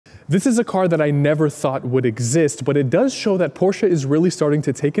This is a car that I never thought would exist, but it does show that Porsche is really starting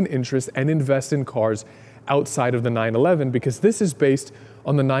to take an interest and invest in cars outside of the 911, because this is based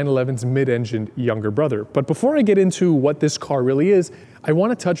on the 911's mid-engined younger brother. But before I get into what this car really is, I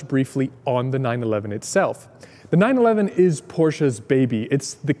want to touch briefly on the 911 itself. The 911 is Porsche's baby.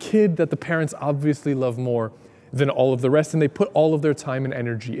 It's the kid that the parents obviously love more than all of the rest, and they put all of their time and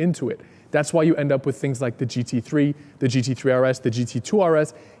energy into it. That's why you end up with things like the GT3, the GT3 RS, the GT2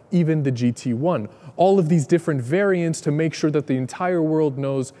 RS, even the GT1. All of these different variants to make sure that the entire world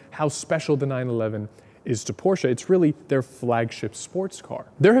knows how special the 911 is to Porsche. It's really their flagship sports car.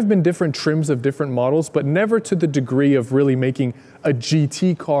 There have been different trims of different models, but never to the degree of really making a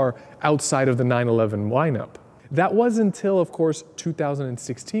GT car outside of the 911 lineup. That was until, of course,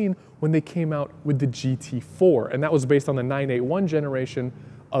 2016 when they came out with the GT4, and that was based on the 981 generation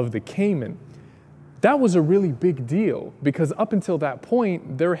of the Cayman. That was a really big deal because up until that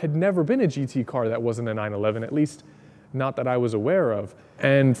point, there had never been a GT car that wasn't a 911, at least not that I was aware of.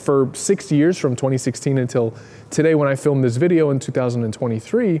 And for 6 years, from 2016 until today when I filmed this video in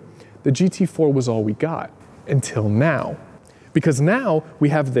 2023, the GT4 was all we got until now. Because now we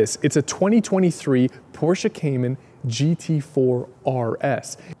have this. It's a 2023 Porsche Cayman GT4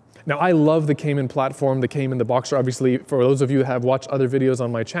 RS. Now, I love the Cayman platform, the Cayman, the Boxster. Obviously, for those of you who have watched other videos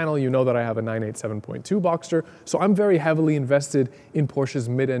on my channel, you know that I have a 987.2 Boxster. So I'm very heavily invested in Porsche's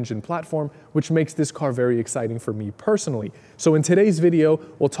mid-engine platform, which makes this car very exciting for me personally. So in today's video,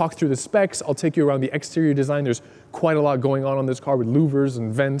 we'll talk through the specs. I'll take you around the exterior design. There's quite a lot going on this car with louvers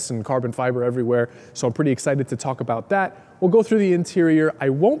and vents and carbon fiber everywhere. So I'm pretty excited to talk about that. We'll go through the interior. I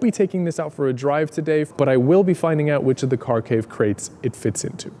won't be taking this out for a drive today, but I will be finding out which of the car cave crates it fits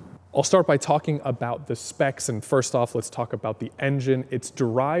into. I'll start by talking about the specs, and first off, let's talk about the engine. It's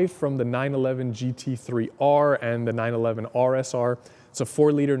derived from the 911 GT3R and the 911 RSR. It's a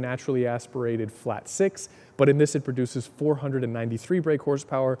 4-liter naturally aspirated flat 6, but in this it produces 493 brake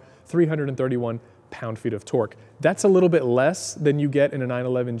horsepower, 331 pound-feet of torque. That's a little bit less than you get in a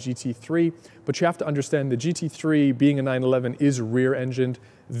 911 GT3, but you have to understand the GT3, being a 911, is rear-engined.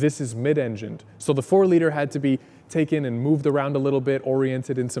 This is mid-engined. So the 4-liter had to be taken and moved around a little bit,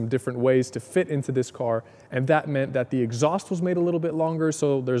 oriented in some different ways to fit into this car, and that meant that the exhaust was made a little bit longer,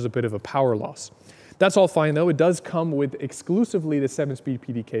 so there's a bit of a power loss. That's all fine though. It does come with exclusively the 7-speed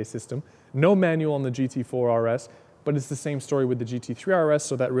PDK system, no manual on the GT4 RS, but it's the same story with the GT3 RS,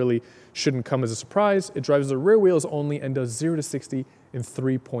 so that really shouldn't come as a surprise. It drives the rear wheels only and does 0 to 60 in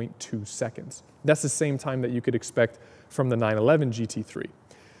 3.2 seconds. That's the same time that you could expect from the 911 GT3.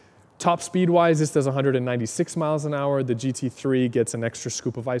 Top speed-wise, this does 196 miles an hour. The GT3 gets an extra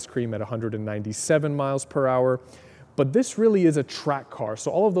scoop of ice cream at 197 miles per hour. But this really is a track car. So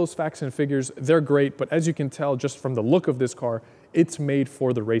all of those facts and figures, they're great. But as you can tell just from the look of this car, it's made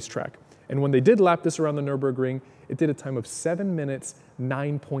for the racetrack. And when they did lap this around the Nürburgring, it did a time of 7 minutes,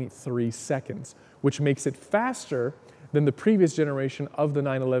 9.3 seconds, which makes it faster than the previous generation of the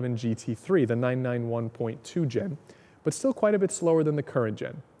 911 GT3, the 991.2 gen, but still quite a bit slower than the current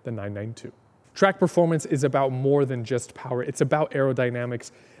gen, the 992. Track performance is about more than just power. It's about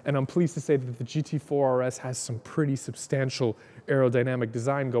aerodynamics, and I'm pleased to say that the GT4 RS has some pretty substantial aerodynamic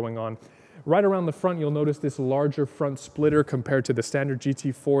design going on. Right around the front, you'll notice this larger front splitter compared to the standard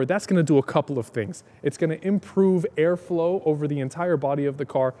GT4. That's going to do a couple of things. It's going to improve airflow over the entire body of the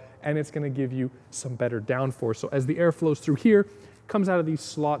car, and it's going to give you some better downforce. So as the air flows through here, comes out of these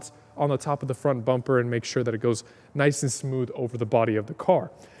slots on the top of the front bumper and make sure that it goes nice and smooth over the body of the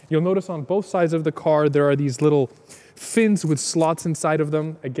car. You'll notice on both sides of the car, there are these little fins with slots inside of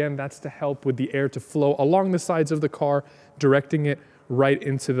them. Again, that's to help with the air to flow along the sides of the car, directing it right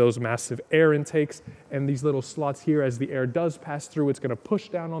into those massive air intakes. And these little slots here, as the air does pass through, it's going to push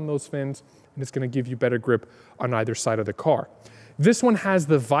down on those fins, and it's going to give you better grip on either side of the car. This one has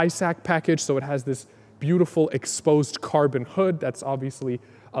the Visac package, so it has this beautiful exposed carbon hood. That's obviously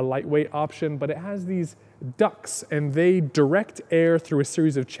a lightweight option, but it has these ducts, and they direct air through a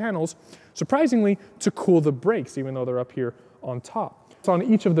series of channels, surprisingly, to cool the brakes, even though they're up here on top. So on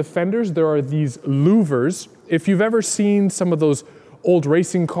each of the fenders, there are these louvers. If you've ever seen some of those old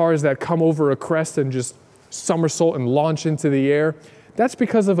racing cars that come over a crest and just somersault and launch into the air, that's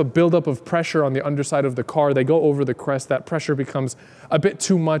because of a buildup of pressure on the underside of the car. They go over the crest, that pressure becomes a bit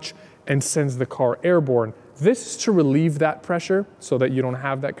too much and sends the car airborne. This is to relieve that pressure so that you don't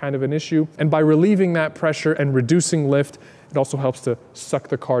have that kind of an issue. And by relieving that pressure and reducing lift, it also helps to suck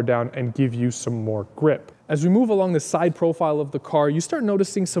the car down and give you some more grip. As we move along the side profile of the car, you start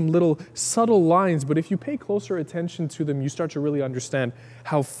noticing some little subtle lines, but if you pay closer attention to them, you start to really understand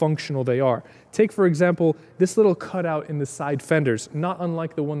how functional they are. Take, for example, this little cutout in the side fenders, not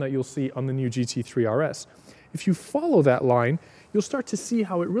unlike the one that you'll see on the new GT3 RS. If you follow that line, you'll start to see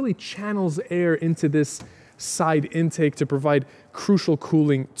how it really channels air into this side intake to provide crucial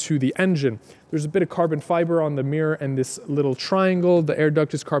cooling to the engine. There's a bit of carbon fiber on the mirror and this little triangle. The air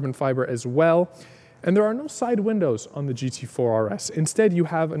duct is carbon fiber as well. And there are no side windows on the GT4 RS. Instead, you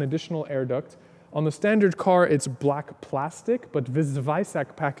have an additional air duct. On the standard car, it's black plastic, but this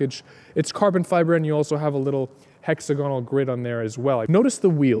Weissach package, it's carbon fiber, and you also have a little hexagonal grid on there as well. Notice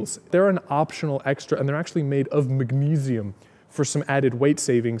the wheels. They're an optional extra, and they're actually made of magnesium for some added weight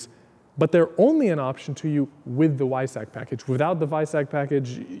savings, but they're only an option to you with the Weissach package. Without the Weissach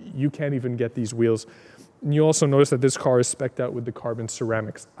package, you can't even get these wheels. And you also notice that this car is spec'd out with the carbon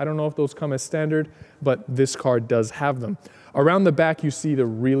ceramics. I don't know if those come as standard, but this car does have them. Around the back, you see the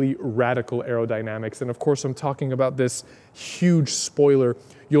really radical aerodynamics. And of course, I'm talking about this huge spoiler.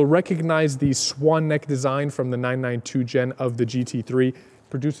 You'll recognize the swan neck design from the 992 gen of the GT3.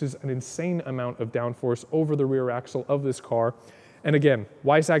 Produces an insane amount of downforce over the rear axle of this car. And again,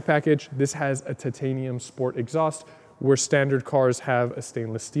 Weissach package, this has a titanium sport exhaust where standard cars have a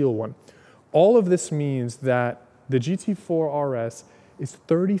stainless steel one. All of this means that the GT4 RS is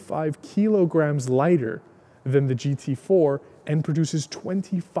 35 kilograms lighter than the GT4 and produces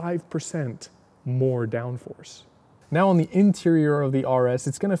 25% more downforce. Now on the interior of the RS,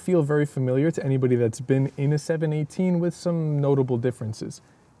 it's going to feel very familiar to anybody that's been in a 718 with some notable differences.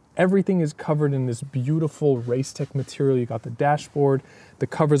 Everything is covered in this beautiful race tech material. You got the dashboard, the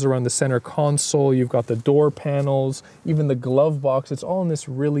covers around the center console, you've got the door panels, even the glove box. It's all in this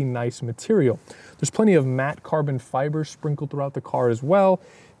really nice material. There's plenty of matte carbon fiber sprinkled throughout the car as well.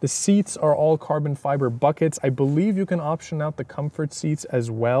 The seats are all carbon fiber buckets. I believe you can option out the comfort seats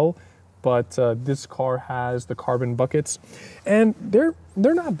as well, but this car has the carbon buckets, and they're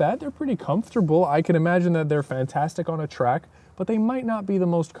not bad. They're pretty comfortable. I can imagine that they're fantastic on a track, but they might not be the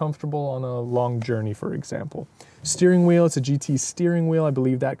most comfortable on a long journey, for example. Steering wheel, it's a GT steering wheel. I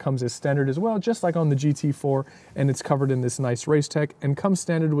believe that comes as standard as well, just like on the GT4, and it's covered in this nice race tech and comes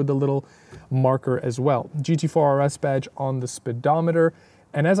standard with the little marker as well. GT4 RS badge on the speedometer.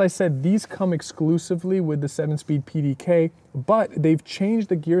 And as I said, these come exclusively with the 7-speed PDK, but they've changed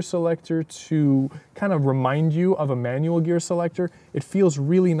the gear selector to kind of remind you of a manual gear selector. It feels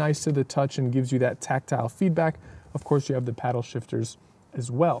really nice to the touch and gives you that tactile feedback. Of course, you have the paddle shifters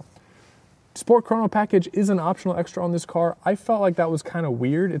as well. Sport Chrono package is an optional extra on this car. I felt like that was kind of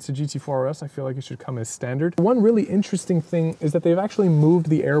weird. It's a GT4 RS. I feel like it should come as standard. One really interesting thing is that they've actually moved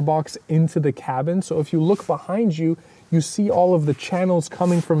the airbox into the cabin. So if you look behind you, you see all of the channels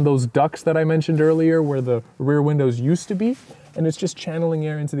coming from those ducts that I mentioned earlier where the rear windows used to be. And it's just channeling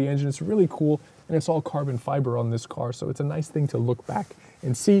air into the engine. It's really cool. And it's all carbon fiber on this car. So it's a nice thing to look back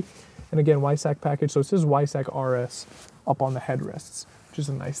and see. And again, Weissach package. So it says Weissach RS up on the headrests, which is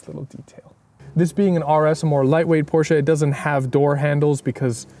a nice little detail. This being an RS, a more lightweight Porsche, it doesn't have door handles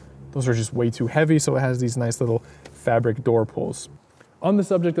because those are just way too heavy. So it has these nice little fabric door pulls. On the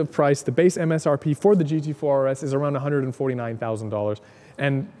subject of price, the base MSRP for the GT4 RS is around $149,000.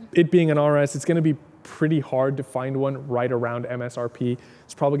 And it being an RS, it's going to be pretty hard to find one right around MSRP.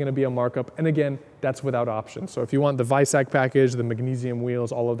 It's probably going to be a markup. And again, that's without options. So if you want the Weissach package, the magnesium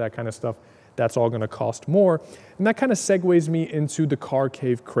wheels, all of that kind of stuff, that's all going to cost more. And that kind of segues me into the car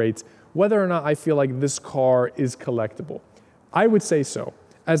cave crates, whether or not I feel like this car is collectible. I would say so.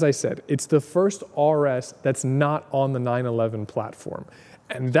 As I said, it's the first RS that's not on the 911 platform.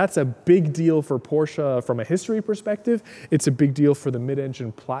 And that's a big deal for Porsche from a history perspective. It's a big deal for the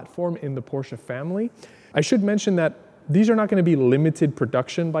mid-engine platform in the Porsche family. I should mention that these are not going to be limited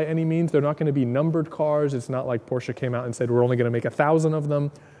production by any means. They're not going to be numbered cars. It's not like Porsche came out and said, we're only going to make 1,000 of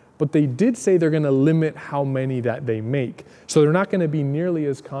them. But they did say they're going to limit how many that they make. So they're not going to be nearly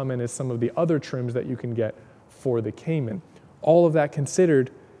as common as some of the other trims that you can get for the Cayman. All of that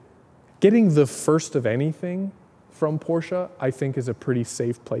considered, getting the first of anything from Porsche, I think, is a pretty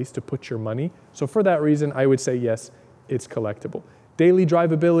safe place to put your money. So for that reason, I would say yes, it's collectible. Daily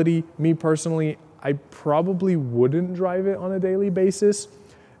drivability, me personally, I probably wouldn't drive it on a daily basis.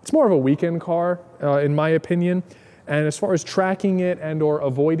 It's more of a weekend car, in my opinion. And as far as tracking it and or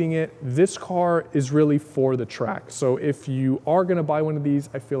avoiding it, this car is really for the track. So if you are going to buy one of these,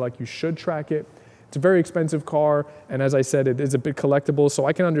 I feel like you should track it. It's a very expensive car, and as I said, it is a bit collectible, so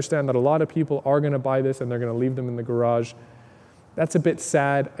I can understand that a lot of people are going to buy this and they're going to leave them in the garage. That's a bit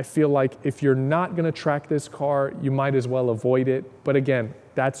sad. I feel like if you're not going to track this car, you might as well avoid it. But again,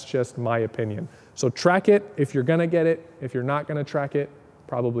 That's just my opinion. So track it if you're gonna get it. If you're not gonna track it,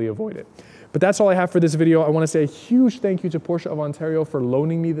 probably avoid it. But that's all I have for this video. I wanna say a huge thank you to Porsche of Ontario for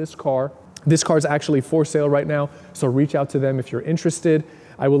loaning me this car. This car is actually for sale right now, so reach out to them if you're interested.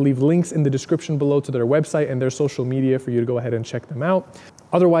 I will leave links in the description below to their website and their social media for you to go ahead and check them out.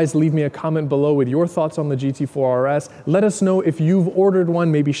 Otherwise, leave me a comment below with your thoughts on the GT4 RS. Let us know if you've ordered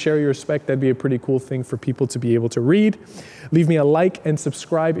one, maybe share your spec. That'd be a pretty cool thing for people to be able to read. Leave me a like and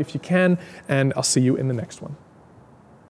subscribe if you can, and I'll see you in the next one.